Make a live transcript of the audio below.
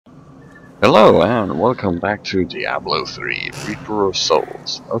Hello and welcome back to Diablo 3, Reaper of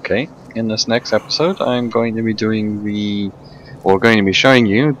Souls. Okay, in this next episode I'm going to be showing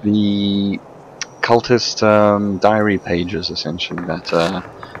you the cultist diary pages essentially.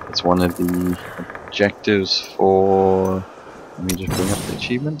 That's one of the objectives for, let me just bring up the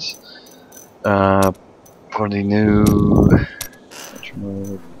achievements, for the new,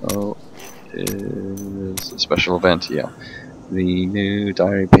 is a special event, yeah. The new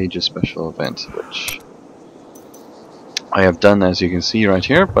diary pages special event, which I have done, as you can see right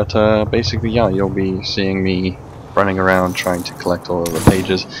here, but basically, yeah, you'll be seeing me running around trying to collect all of the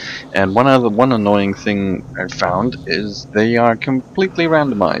pages. And one annoying thing I found is they are completely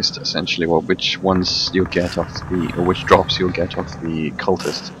randomized, essentially, which ones you'll get off or which drops you'll get off the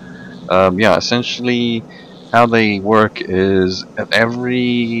cultist. Yeah, essentially, how they work is at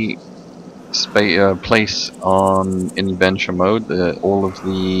every place in adventure mode, all of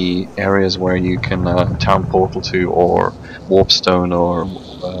the areas where you can town portal to, or warp stone, or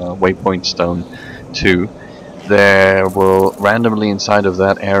waypoint stone to, there will randomly inside of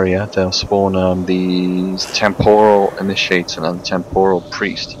that area they'll spawn these temporal initiates and a temporal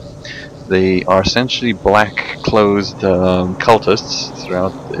priest. They are essentially black clothed cultists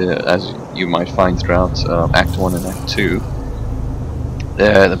throughout, as you might find throughout Act 1 and Act 2.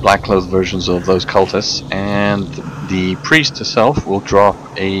 The black clothed versions of those cultists, and the priest herself will drop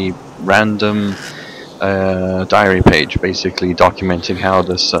a random diary page, basically documenting how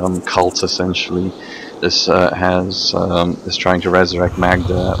this cult essentially is trying to resurrect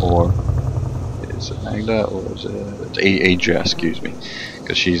Magda, or is it Magda, or is it Aja? Excuse me,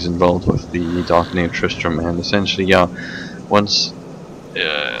 because she's involved with the Darkening of Tristram, and essentially, yeah, once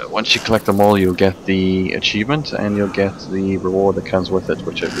once you collect them all, you'll get the achievement and you'll get the reward that comes with it,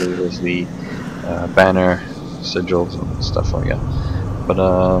 which I believe is the banner, sigils, and stuff like that. But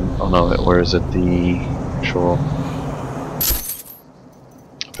oh no, where is it? The actual.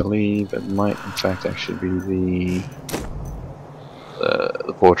 I believe it might, in fact, actually be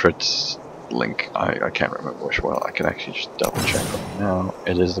the portrait link. I can't remember which one. I can actually just double check right now.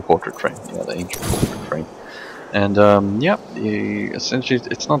 It is the portrait frame. Yeah, the ancient portrait frame. And yeah, essentially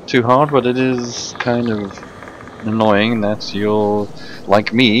it's not too hard, but it is kind of annoying that you'll,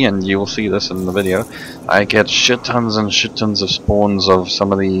 like me, and you'll see this in the video, I get shit tons and shit tons of spawns of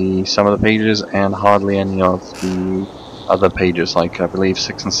some of the pages, and hardly any of the other pages. Like I believe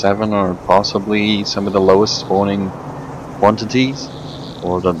 6 and 7 are possibly some of the lowest spawning quantities,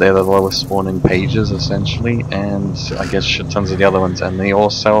 or they're the lowest spawning pages essentially, and I get shit tons of the other ones, and they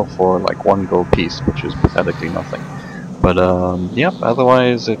all sell for like 1 gold piece, which is pathetically nothing. But yep,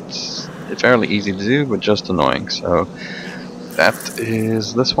 otherwise it's fairly easy to do, but just annoying. So that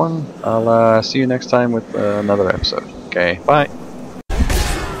is this one. I'll see you next time with another episode. Okay, bye.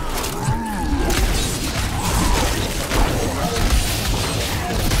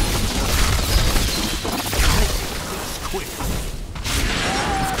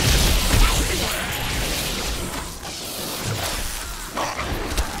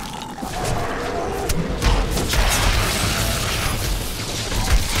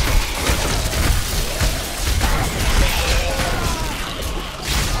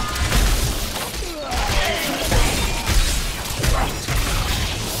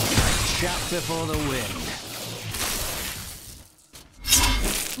 Shout before the wind.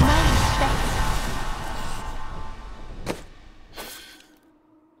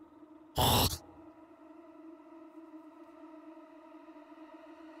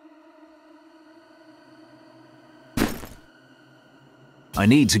 I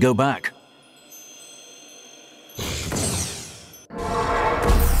need to go back.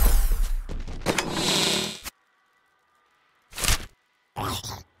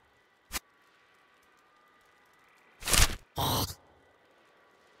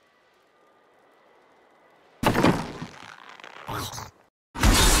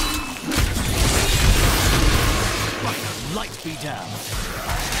 Light be down.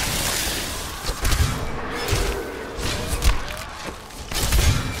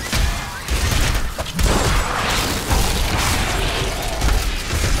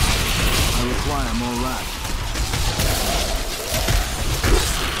 I require more rad.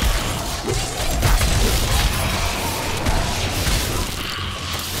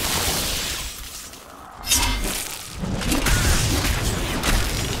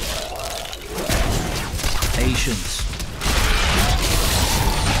 Patience.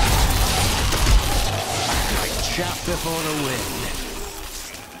 Chaff before the wind.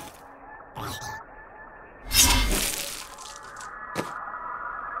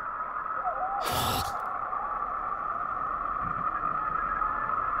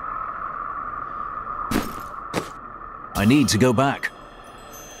 I need to go back.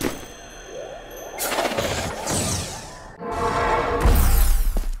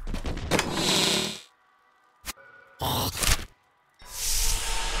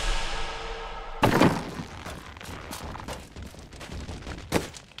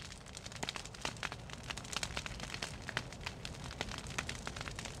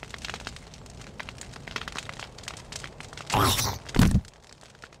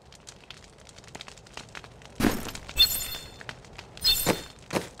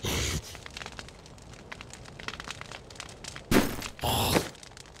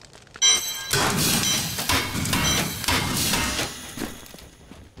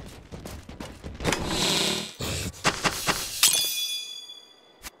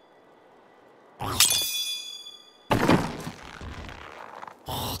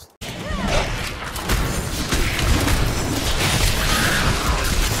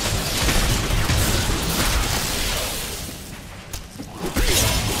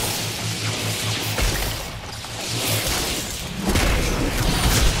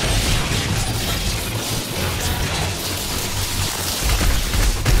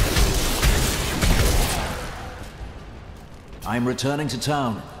 I'm returning to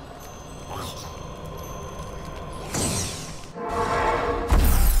town.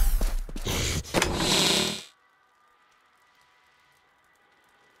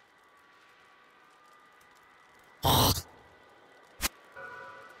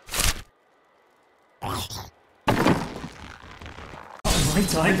 My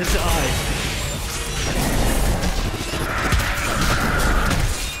time to die.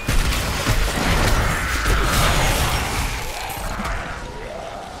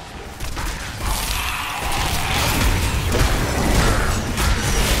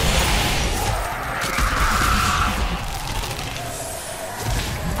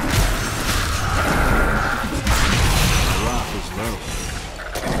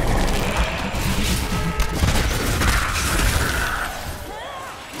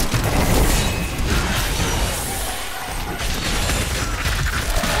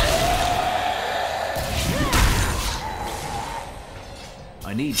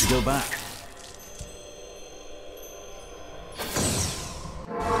 I need to go back.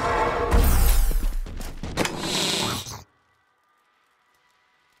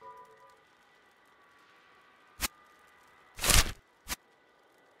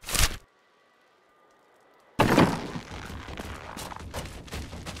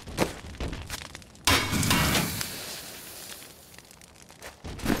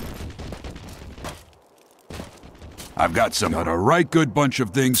 I've got a right good bunch of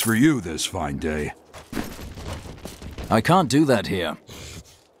things for you this fine day. I can't do that here.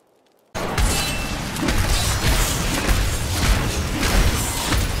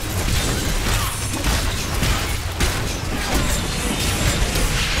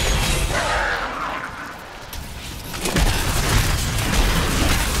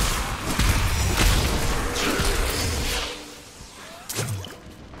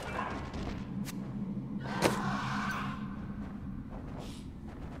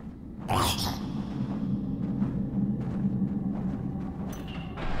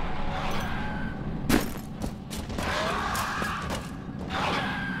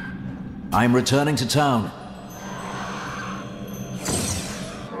 I'm returning to town.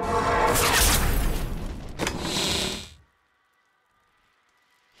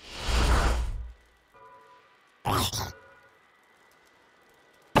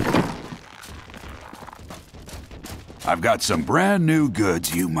 I've got some brand new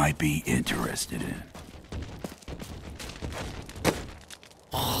goods you might be interested in.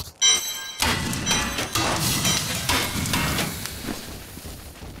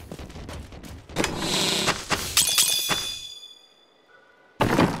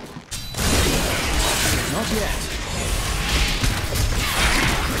 Not yet.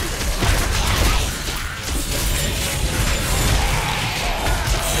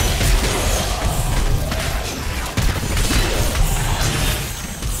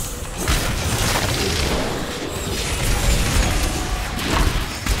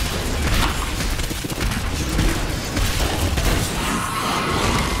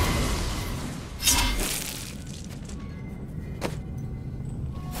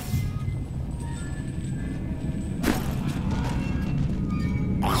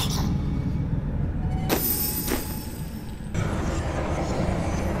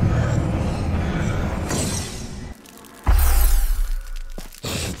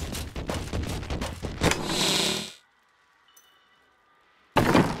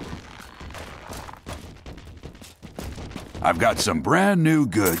 I've got some brand new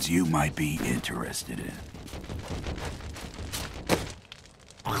goods you might be interested in.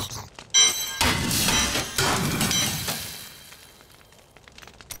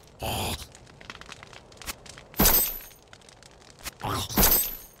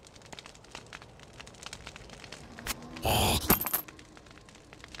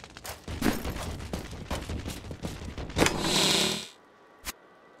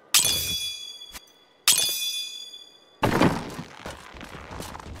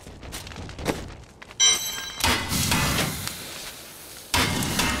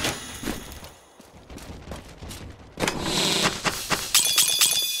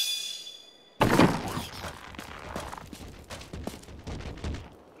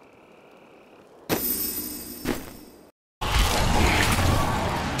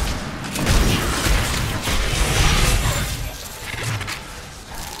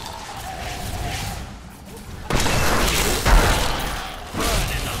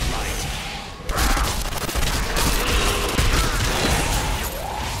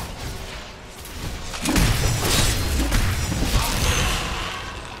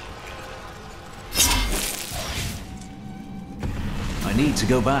 I need to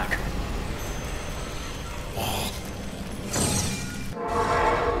go back.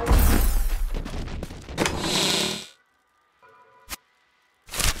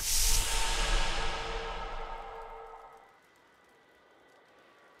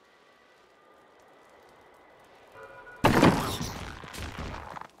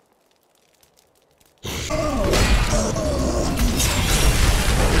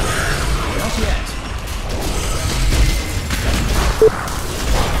 Not yet.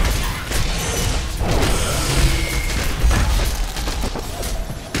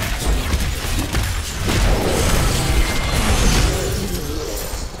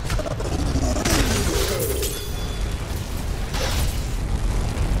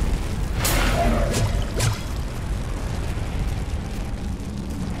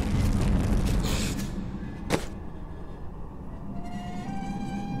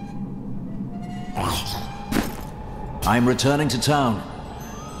 I'm returning to town.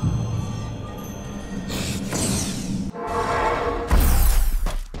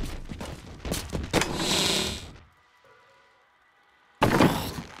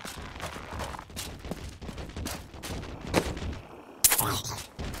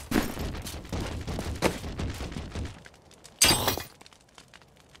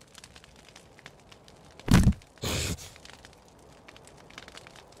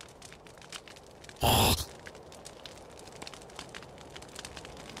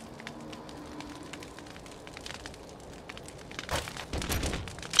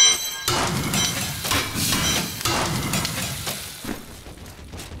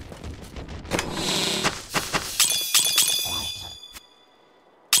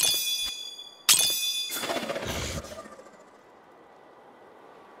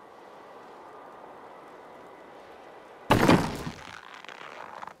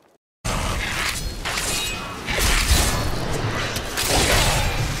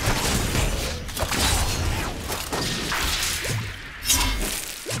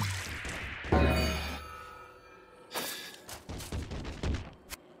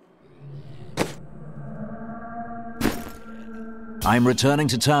 I'm returning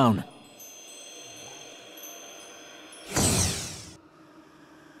to town.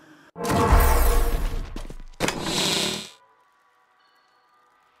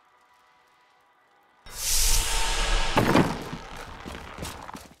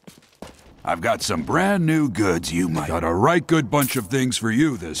 I've got some brand new goods you might. Got a right good bunch of things for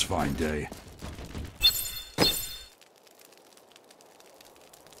you this fine day.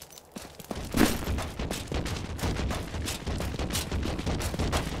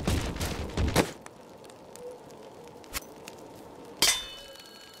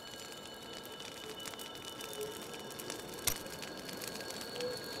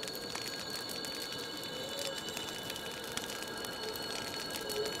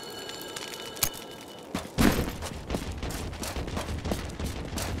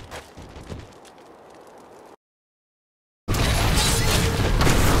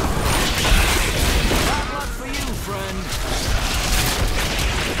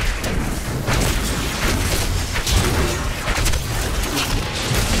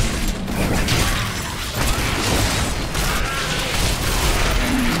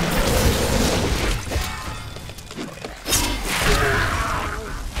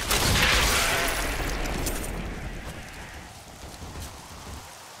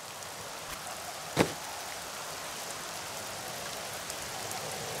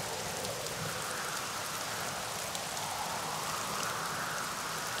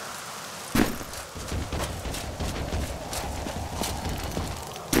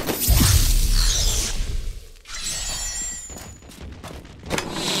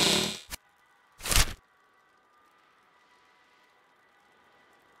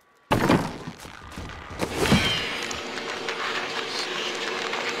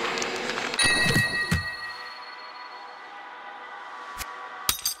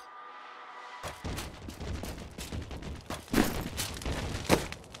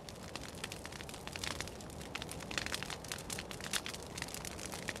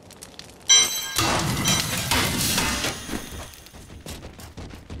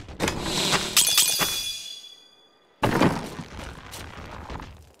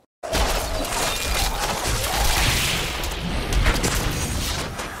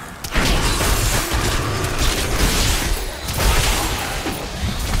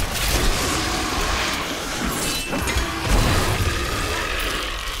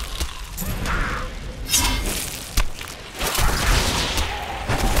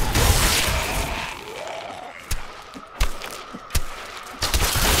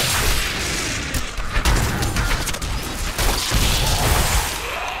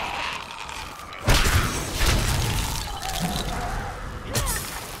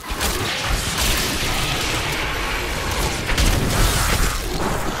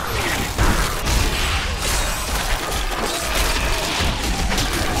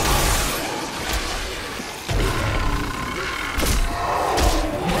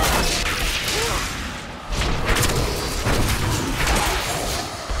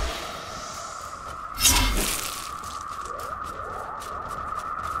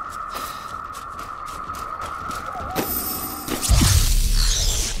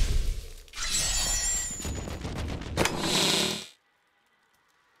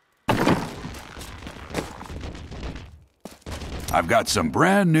 I've got some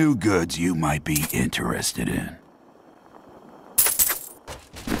brand new goods you might be interested in.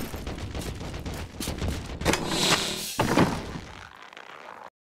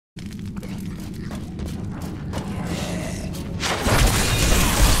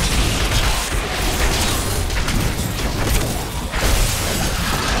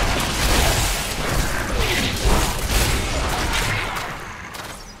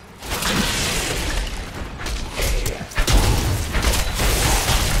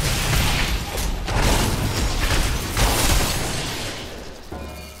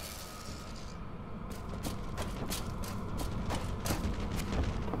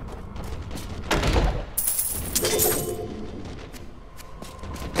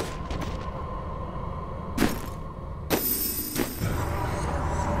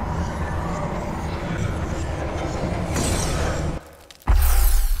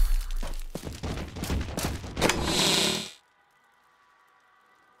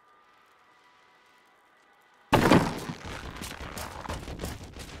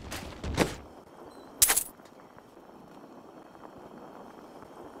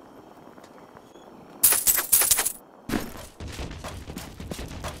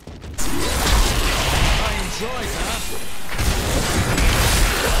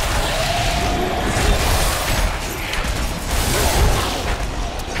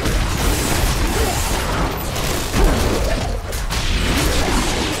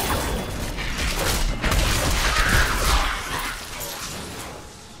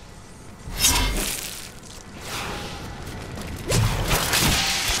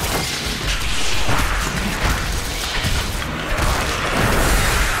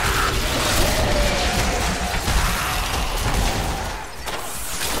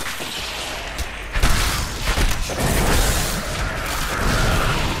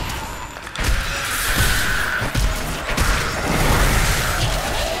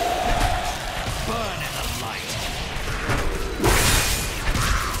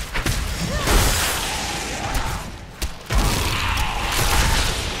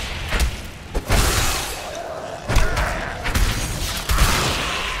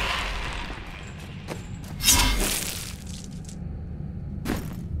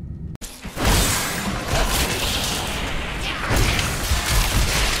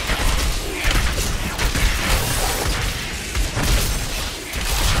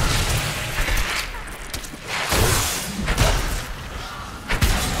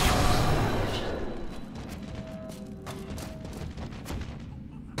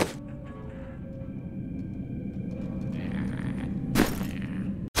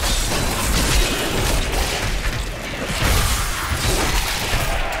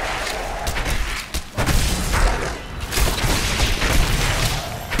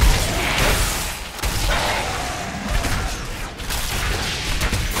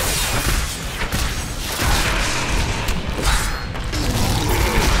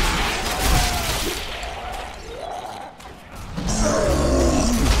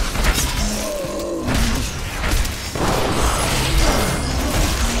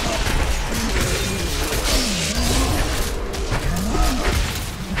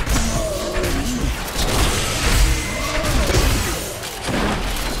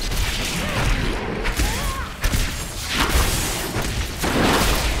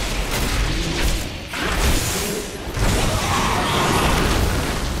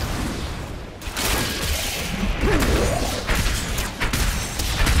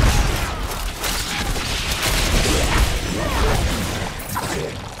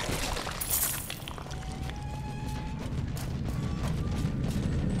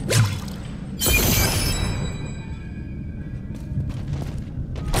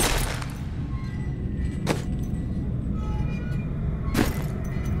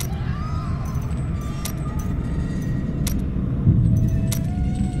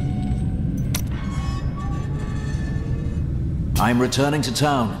 I'm returning to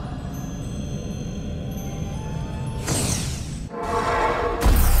town.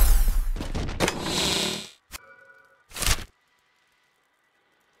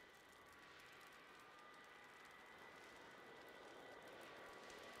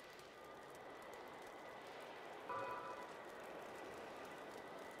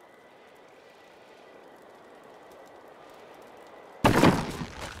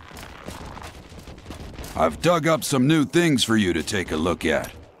 I've dug up some new things for you to take a look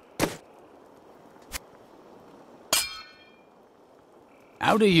at.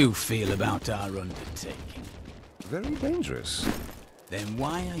 How do you feel about our undertaking? Very dangerous. Then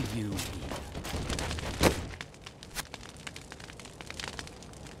why are you here?